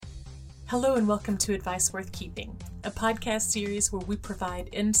Hello and welcome to Advice Worth Keeping, a podcast series where we provide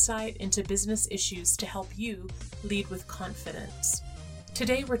insight into business issues to help you lead with confidence.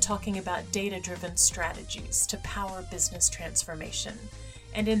 Today we're talking about data-driven strategies to power business transformation.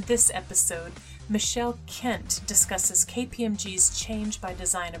 And in this episode, Michelle Kent discusses KPMG's Change by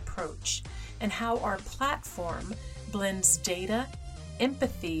Design approach and how our platform blends data,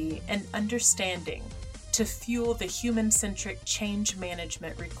 empathy, and understanding to fuel the human-centric change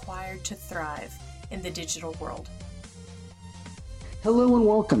management required to thrive in the digital world. Hello and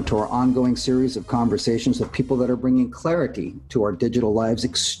welcome to our ongoing series of conversations with people that are bringing clarity to our digital lives.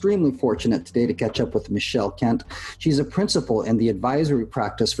 Extremely fortunate today to catch up with Michelle Kent. She's a principal in the advisory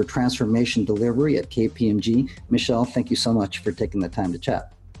practice for transformation delivery at KPMG. Michelle, thank you so much for taking the time to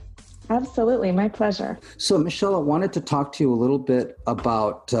chat. Absolutely, my pleasure. So, Michelle, I wanted to talk to you a little bit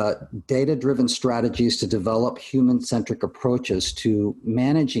about data-driven strategies to develop human-centric approaches to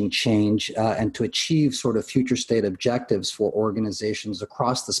managing change and to achieve sort of future state objectives for organizations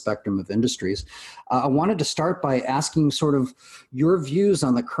across the spectrum of industries. I wanted to start by asking sort of your views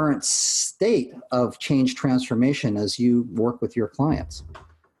on the current state of change transformation as you work with your clients.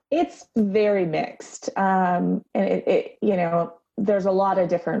 It's very mixed, and there's a lot of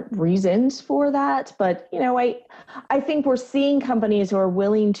different reasons for that, but I think we're seeing companies who are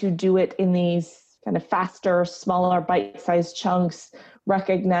willing to do it in these kind of faster, smaller, bite-sized chunks,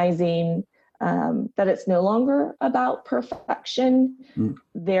 recognizing that it's no longer about perfection.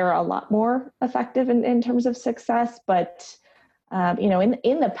 They're a lot more effective in terms of success, but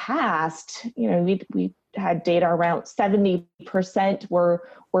in the past, we had data around 70%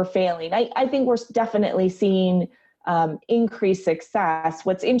 were failing. I think we're definitely seeing increased success.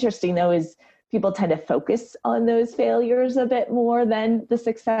 What's interesting though is people tend to focus on those failures a bit more than the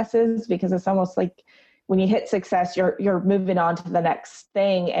successes, because it's almost like when you hit success, you're moving on to the next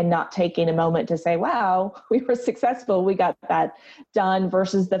thing and not taking a moment to say, wow, we were successful, we got that done,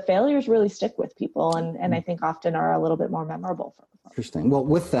 versus the failures really stick with people and I think often are a little bit more memorable for them. Interesting. Well,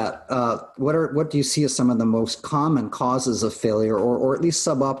 with that, what do you see as some of the most common causes of failure or at least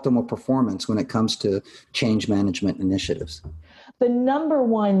suboptimal performance when it comes to change management initiatives? The number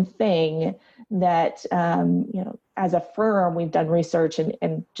one thing that, as a firm, we've done research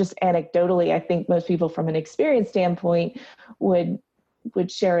and just anecdotally, I think most people from an experience standpoint would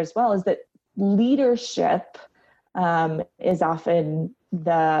share as well, is that leadership is often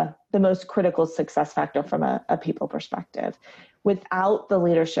the most critical success factor from a people perspective. Without the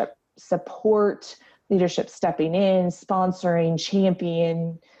leadership support, leadership stepping in, sponsoring,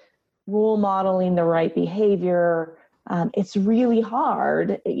 champion, role modeling the right behavior, it's really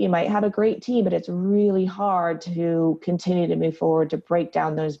hard. You might have a great team, but it's really hard to continue to move forward, to break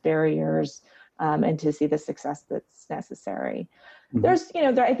down those barriers, and to see the success that's necessary.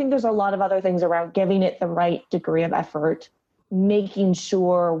 Mm-hmm. I think there's a lot of other things around giving it the right degree of effort, making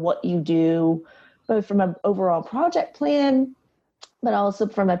sure what you do, both from an overall project plan, but also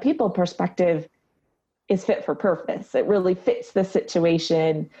from a people perspective, is fit for purpose. It really fits the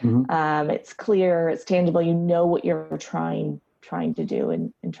situation. Mm-hmm. It's clear, it's tangible. You know what you're trying to do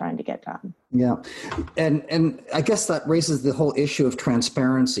and trying to get done. Yeah, and I guess that raises the whole issue of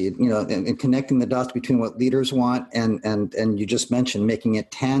transparency. And connecting the dots between what leaders want and you just mentioned making it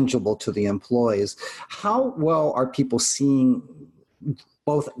tangible to the employees. How well are people seeing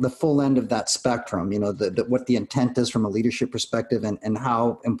both the full end of that spectrum, what the intent is from a leadership perspective and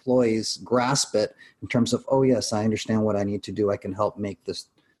how employees grasp it in terms of, oh yes, I understand what I need to do. I can help make this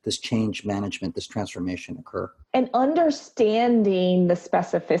change management, this transformation occur. And understanding the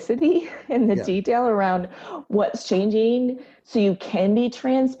specificity and the detail around what's changing so you can be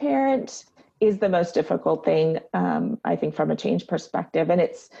transparent is the most difficult thing, I think, from a change perspective. And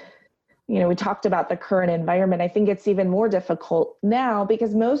it's, we talked about the current environment. I think it's even more difficult now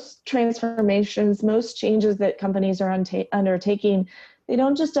because most transformations, most changes that companies are undertaking, they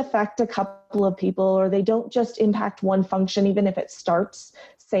don't just affect a couple of people, or they don't just impact one function. Even if it starts,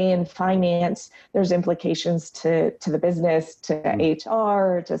 say, in finance, there's implications to the business, to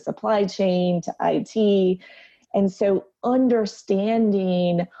HR, to supply chain, to IT. And so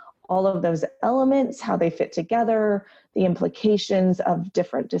understanding all of those elements, how they fit together, the implications of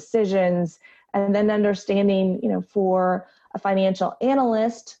different decisions, and then understanding, for a financial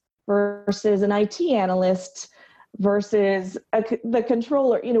analyst versus an IT analyst versus the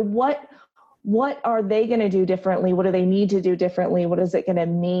controller, what are they going to do differently? What do they need to do differently? What is it going to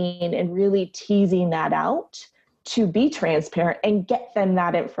mean? And really teasing that out to be transparent and get them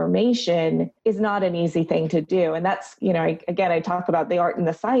that information is not an easy thing to do. And that's, I talk about the art and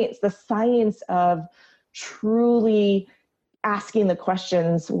the science of truly asking the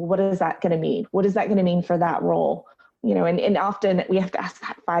questions, well, what is that going to mean? What is that going to mean for that role? And often we have to ask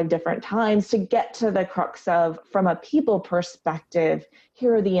that 5 different times to get to the crux of, from a people perspective,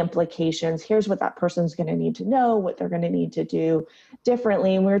 here are the implications. Here's what that person's going to need to know, what they're going to need to do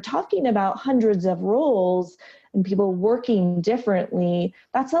differently. And we're talking about hundreds of roles and people working differently.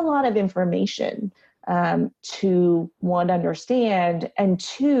 That's a lot of information to, one, understand, and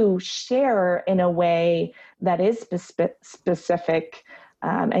 2, share in a way that is specific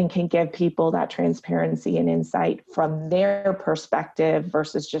and can give people that transparency and insight from their perspective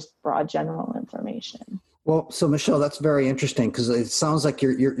versus just broad general information. Well, so Michelle, that's very interesting because it sounds like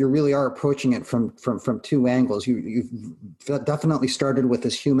you really are approaching it from 2 angles. You've definitely started with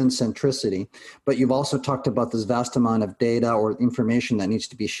this human centricity, but you've also talked about this vast amount of data or information that needs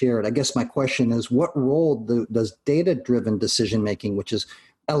to be shared. I guess my question is, what role does data-driven decision making, which is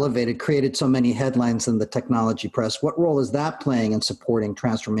created so many headlines in the technology press, what role is that playing in supporting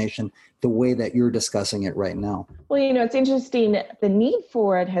transformation the way that you're discussing it right now? Well, it's interesting. The need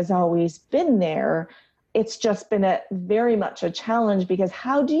for it has always been there. It's just been very much a challenge, because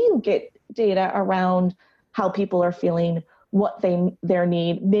how do you get data around how people are feeling, what their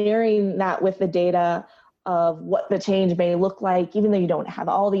need, marrying that with the data of what the change may look like, even though you don't have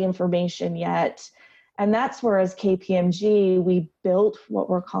all the information yet. And that's where, as KPMG, we built what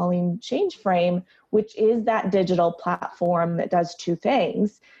we're calling Change Frame, which is that digital platform that does 2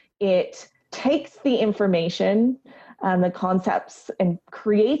 things. It takes the information, the concepts, and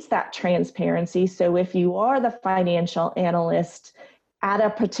creates that transparency. So if you are the financial analyst at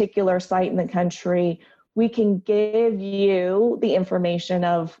a particular site in the country, we can give you the information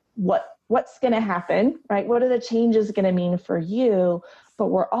of what's going to happen, right? What are the changes going to mean for you? But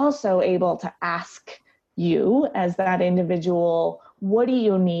we're also able to ask you as that individual, what do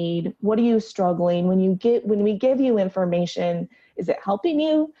you need? What are you struggling? When we give you information, is it helping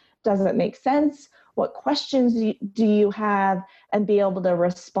you? Does it make sense? What questions do you have? And be able to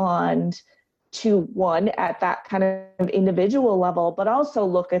respond to, one, at that kind of individual level, but also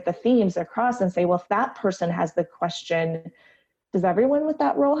look at the themes across and say, well, if that person has the question, does everyone with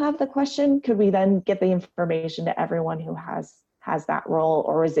that role have the question? Could we then get the information to everyone who has that role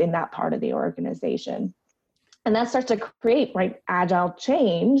or is in that part of the organization? And that starts to create, right, agile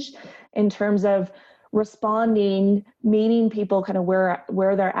change in terms of responding, meeting people kind of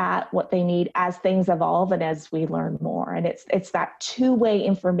where they're at, what they need as things evolve and as we learn more. And it's that 2-way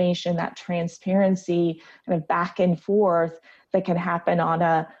information, that transparency kind of back and forth that can happen on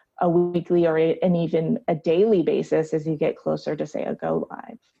a weekly or an even a daily basis as you get closer to, say, a go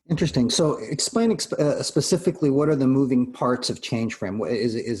live. Interesting. So explain specifically, what are the moving parts of Change Frame?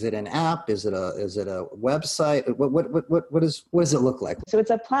 Is it an app? Is it a website? What does it look like? So it's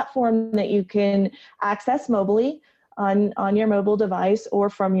a platform that you can access mobilely on your mobile device or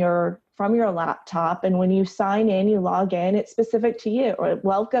from your laptop. And when you sign in, you log in, it's specific to you, or it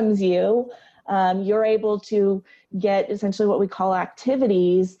welcomes you. You're able to get essentially what we call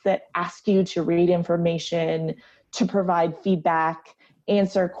activities that ask you to read information, to provide feedback,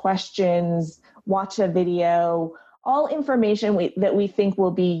 answer questions, watch a video, all information that we think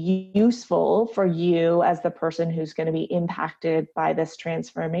will be useful for you as the person who's going to be impacted by this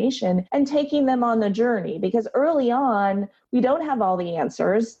transformation, and taking them on the journey. Because early on, we don't have all the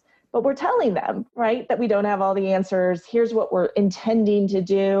answers, but we're telling them, right, that we don't have all the answers. Here's what we're intending to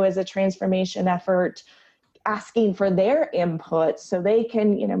do as a transformation effort, asking for their input so they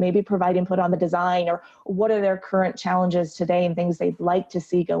can, maybe provide input on the design, or what are their current challenges today and things they'd like to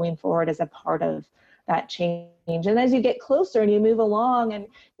see going forward as a part of that change. And as you get closer and you move along, and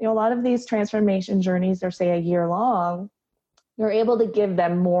a lot of these transformation journeys are, say, a year long, you're able to give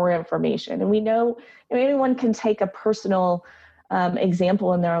them more information. And we know anyone can take a personal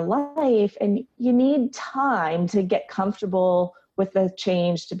example in their life, and you need time to get comfortable with the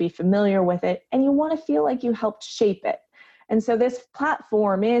change, to be familiar with it, and you want to feel like you helped shape it. And so this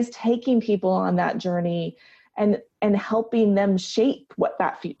platform is taking people on that journey and helping them shape what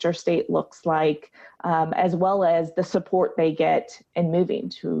that future state looks like, as well as the support they get in moving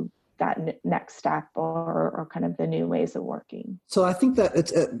to that next step or kind of the new ways of working. So I think that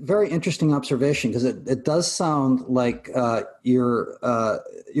it's a very interesting observation, because it does sound like you're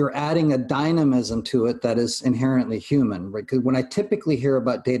adding a dynamism to it that is inherently human, right? Because when I typically hear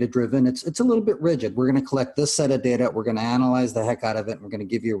about data-driven, it's a little bit rigid. We're going to collect this set of data, we're going to analyze the heck out of it, and we're going to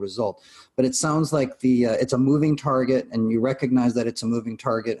give you a result. But it sounds like it's a moving target, and you recognize that it's a moving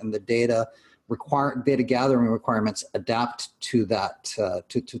target, and the data gathering requirements adapt to that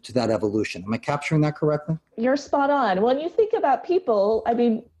to that evolution. Am I capturing that correctly? You're spot on. When you think about people,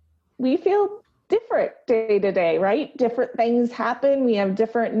 we feel different day to day, right? Different things happen. We have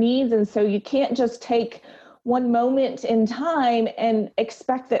different needs. And so you can't just take one moment in time and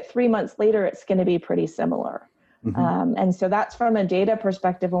expect that 3 months later it's going to be pretty similar. And so that's from a data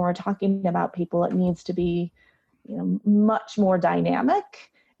perspective. When we're talking about people, it needs to be, much more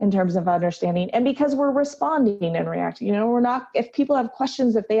dynamic in terms of understanding. And because we're responding and reacting, we're not, if people have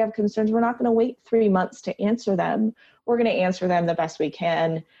questions, if they have concerns, we're not going to wait 3 months to answer them. We're going to answer them the best we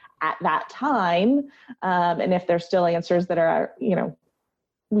can at that time. And if there's still answers that are,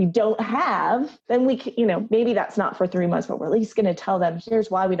 we don't have, then we can, maybe that's not for 3 months, but we're at least going to tell them, here's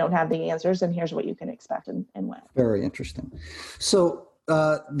why we don't have the answers and here's what you can expect and when. Very interesting. So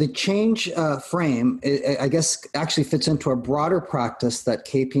the change frame, I guess, actually fits into a broader practice that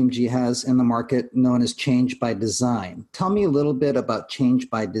KPMG has in the market known as change by design. Tell me a little bit about change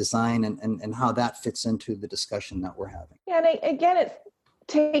by design and how that fits into the discussion that we're having. Yeah, and again, it's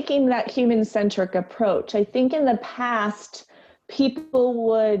taking that human-centric approach. I think in the past, people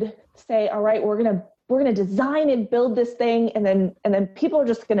would say, all right, we're going to design and build this thing, and then people are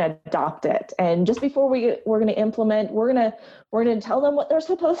just going to adopt it. And just before we're going to implement, we're going to tell them what they're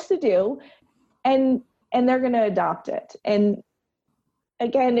supposed to do, and they're going to adopt it. And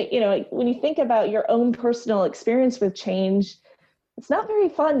again, when you think about your own personal experience with change, it's not very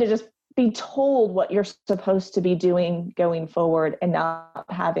fun to just be told what you're supposed to be doing going forward and not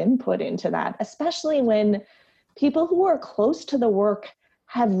have input into that, especially when people who are close to the work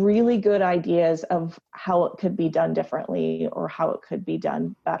have really good ideas of how it could be done differently or how it could be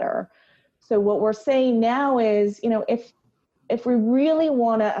done better. So what we're saying now is, if we really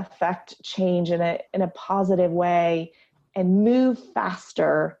want to affect change in a positive way and move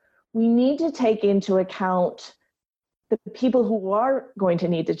faster, we need to take into account the people who are going to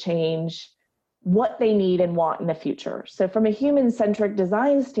need to change, what they need and want in the future. So from a human-centric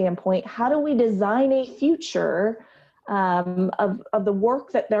design standpoint, how do we design a future of the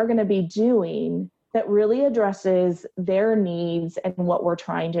work that they're going to be doing that really addresses their needs and what we're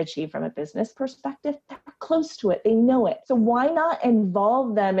trying to achieve from a business perspective? They're close to it. They know it. So why not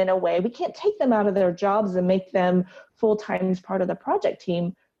involve them in a way? We can't take them out of their jobs and make them full-time as part of the project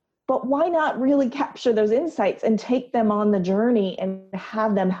team, but why not really capture those insights and take them on the journey and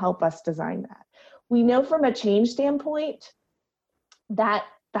have them help us design that? We know from a change standpoint that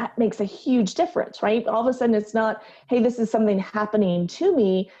makes a huge difference, right? All of a sudden it's not, hey, this is something happening to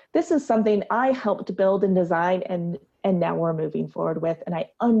me. This is something I helped build and design and now we're moving forward with. And I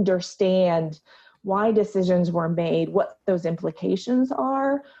understand why decisions were made, what those implications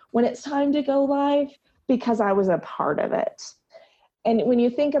are when it's time to go live, because I was a part of it. And when you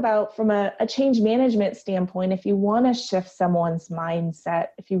think about from a change management standpoint, if you want to shift someone's mindset,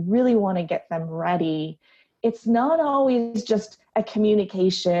 if you really want to get them ready, it's not always just a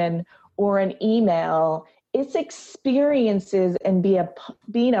communication or an email. It's experiences and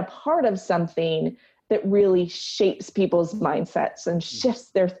being a part of something that really shapes people's mindsets and shifts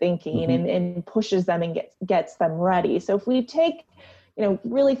their thinking and pushes them and gets them ready. So if we take,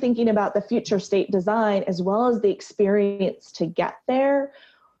 really thinking about the future state design as well as the experience to get there,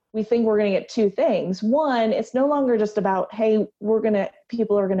 we think we're going to get two things. One, it's no longer just about, hey,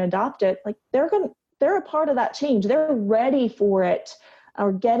 people are going to adopt it. Like they're a part of that change. They're ready for it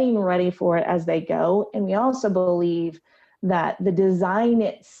or getting ready for it as they go. And we also believe that the design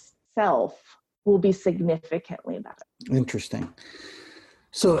itself will be significantly better. Interesting.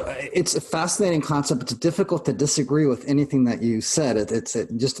 So it's a fascinating concept. It's difficult to disagree with anything that you said. It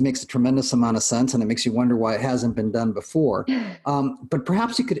just makes a tremendous amount of sense, and it makes you wonder why it hasn't been done before. But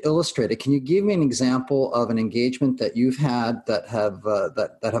perhaps you could illustrate it. Can you give me an example of an engagement that you've had that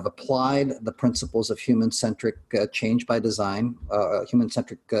have applied the principles of human-centric change by design,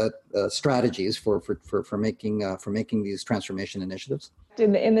 human-centric strategies for making these transformation initiatives?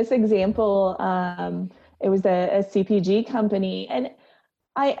 In this example, it was a CPG company, and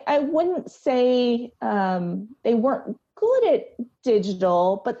I wouldn't say they weren't good at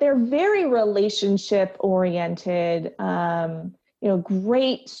digital, but they're very relationship oriented,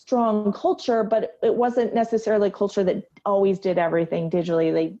 great, strong culture, but it wasn't necessarily a culture that always did everything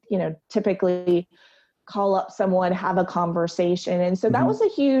digitally. They, typically call up someone, have a conversation. And so that was a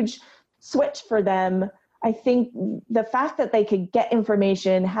huge switch for them. I think the fact that they could get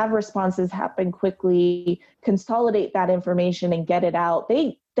information, have responses happen quickly, consolidate that information and get it out,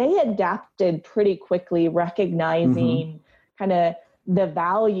 they adapted pretty quickly, recognizing kind of the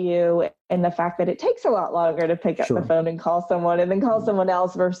value and the fact that it takes a lot longer to pick up the phone and call someone and then call someone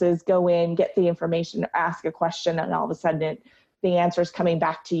else versus go in, get the information, ask a question, and all of a sudden the answer is coming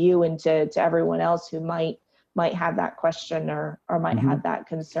back to you and to everyone else who might might have that question or might have that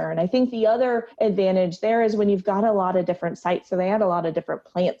concern. I think the other advantage there is when you've got a lot of different sites. So they had a lot of different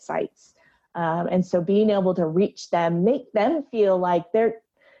plant sites. And so being able to reach them, make them feel like they're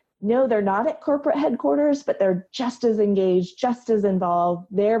not at corporate headquarters, but they're just as engaged, just as involved.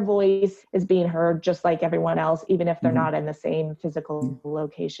 Their voice is being heard just like everyone else, even if they're not in the same physical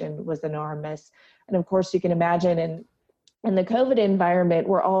location, was enormous. And of course, you can imagine in the COVID environment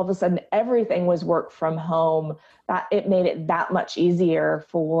where all of a sudden everything was work from home, that it made it that much easier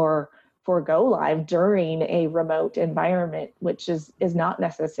for go live during a remote environment, which is not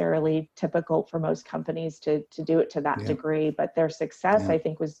necessarily typical for most companies to do it to that degree. But their success, I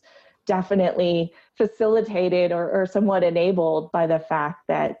think, was definitely facilitated or somewhat enabled by the fact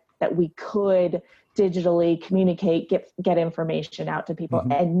that we could digitally communicate, get information out to people,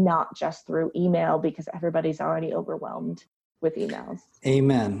 and not just through email, because everybody's already overwhelmed with emails.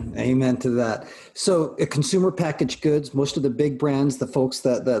 Amen to that. So consumer packaged goods, most of the big brands, the folks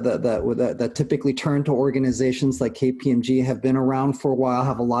that typically turn to organizations like KPMG have been around for a while,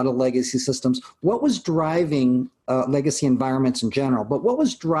 have a lot of legacy systems. What was driving legacy environments in general, but what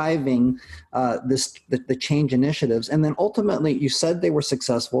was driving the change initiatives? And then ultimately, you said they were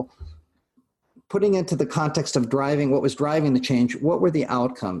successful. Putting into the context of what was driving the change, what were the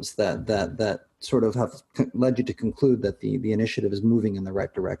outcomes that sort of have led you to conclude that the initiative is moving in the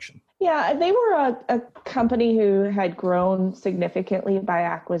right direction? Yeah, they were a company who had grown significantly by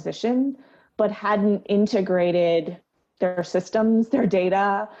acquisition, but hadn't integrated their systems, their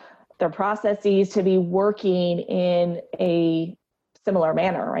data, their processes to be working in a similar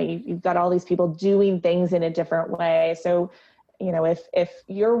manner, right? You've got all these people doing things in a different way. So if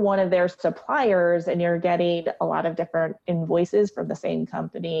you're one of their suppliers and you're getting a lot of different invoices from the same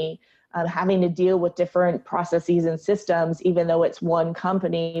company, having to deal with different processes and systems, even though it's one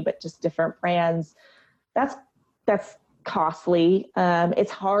company, but just different brands, that's costly.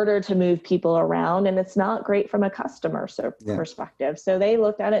 It's harder to move people around, and it's not great from a customer perspective. So they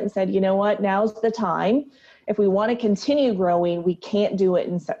looked at it and said, you know what, now's the time. If we want to continue growing, we can't do it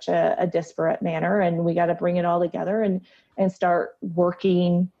in such a disparate manner, and we got to bring it all together and start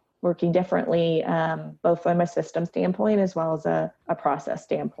working differently, both from a system standpoint as well as a process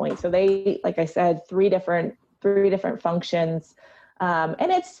standpoint. So they, like I said, three different functions, and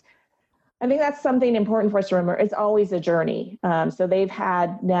I think that's something important for us to remember. It's always a journey. So they've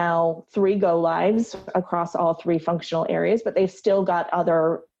had now 3 go lives across all 3 functional areas, but they've still got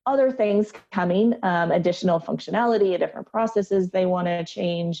other things coming, additional functionality, different processes they want to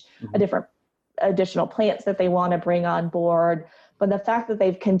change, additional plants that they want to bring on board. But the fact that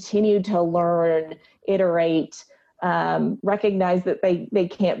they've continued to learn, iterate, recognize that they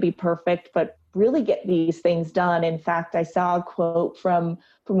can't be perfect, but really get these things done. In fact, I saw a quote from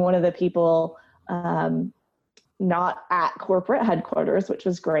one of the people not at corporate headquarters, which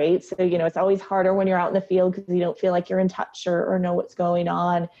was great. So, it's always harder when you're out in the field because you don't feel like you're in touch or know what's going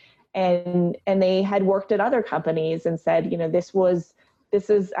on. And they had worked at other companies and said,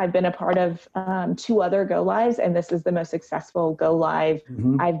 I've been a part of 2 other go lives, and this is the most successful go live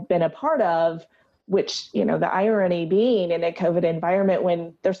I've been a part of, which, the irony being in a COVID environment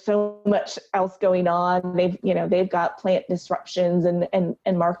when there's so much else going on, they've got plant disruptions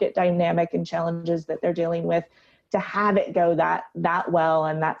and market dynamic and challenges that they're dealing with. To have it go that well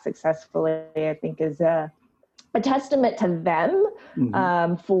and that successfully, I think is a testament to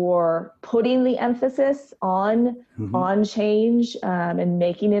them for putting the emphasis on change and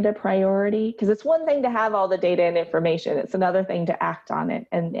making it a priority. Because it's one thing to have all the data and information; it's another thing to act on it,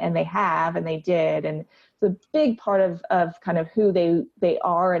 and they have, and they did, and it's a big part of kind of who they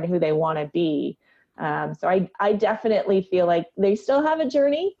are and who they want to be. So I definitely feel like they still have a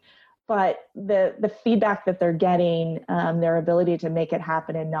journey. But the feedback that they're getting, their ability to make it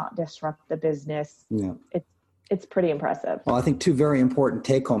happen and not disrupt the business, it's pretty impressive. Well, I think 2 very important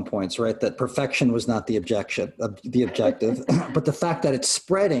take-home points, right? That perfection was not the objective, but the fact that it's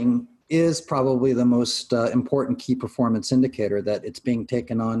spreading is probably the most important key performance indicator, that it's being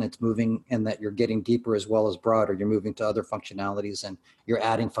taken on, it's moving, and that you're getting deeper as well as broader. You're moving to other functionalities, and you're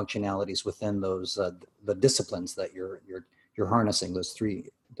adding functionalities within those the disciplines that you're harnessing, those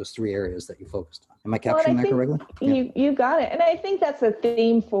three areas that you focused on. Am I capturing that correctly? You got it. And I think that's a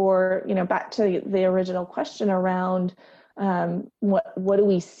theme for, back to the original question around what do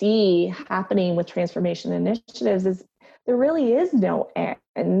we see happening with transformation initiatives is there really is no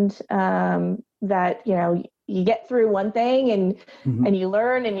end, that, you get through one thing and you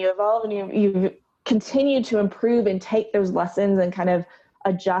learn and you evolve and you continue to improve and take those lessons and kind of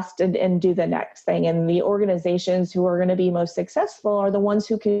adjust and do the next thing. And the organizations who are going to be most successful are the ones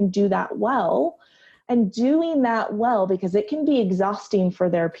who can do that well And doing that well, because it can be exhausting for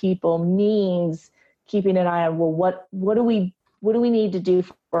their people, means keeping an eye on, well, what do we need to do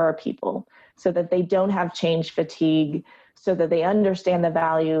for our people so that they don't have change fatigue, so that they understand the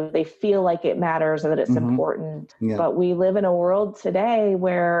value, they feel like it matters and that it's important. Yeah. But we live in a world today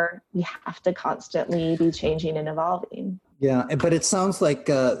where we have to constantly be changing and evolving. Yeah, but it sounds like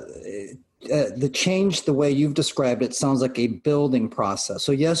the change, the way you've described it, sounds like a building process.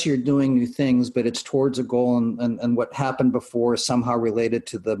 So yes, you're doing new things, but it's towards a goal, and what happened before is somehow related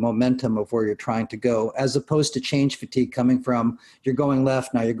to the momentum of where you're trying to go, as opposed to change fatigue coming from you're going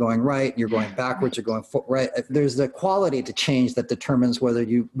left, now you're going right, you're going backwards, you're going right. There's the quality to change that determines whether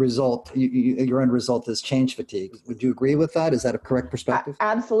your end result is change fatigue. Would you agree with that? Is that a correct perspective?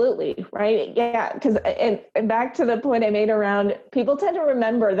 Absolutely, right? Yeah, because and back to the point I made around, people tend to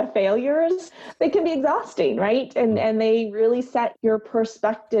remember the failures. They can be exhausting, right? And they really set your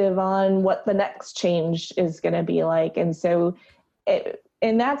perspective on what the next change is going to be like. And so,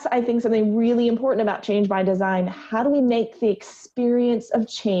 and that's, I think, something really important about change by design. How do we make the experience of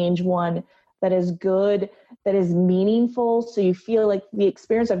change one that is good, that is meaningful, so you feel like the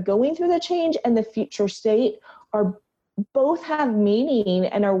experience of going through the change and the future state are both have meaning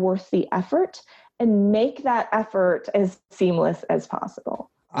and are worth the effort, and make that effort as seamless as possible.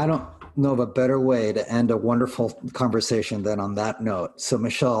 I don't know of a better way to end a wonderful conversation than on that note. So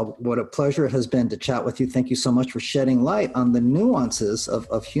Michelle, what a pleasure it has been to chat with you. Thank you so much for shedding light on the nuances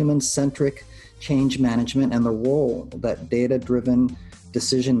of human-centric change management and the role that data-driven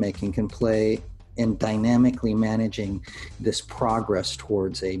decision-making can play in dynamically managing this progress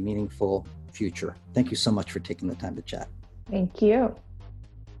towards a meaningful future. Thank you so much for taking the time to chat. Thank you.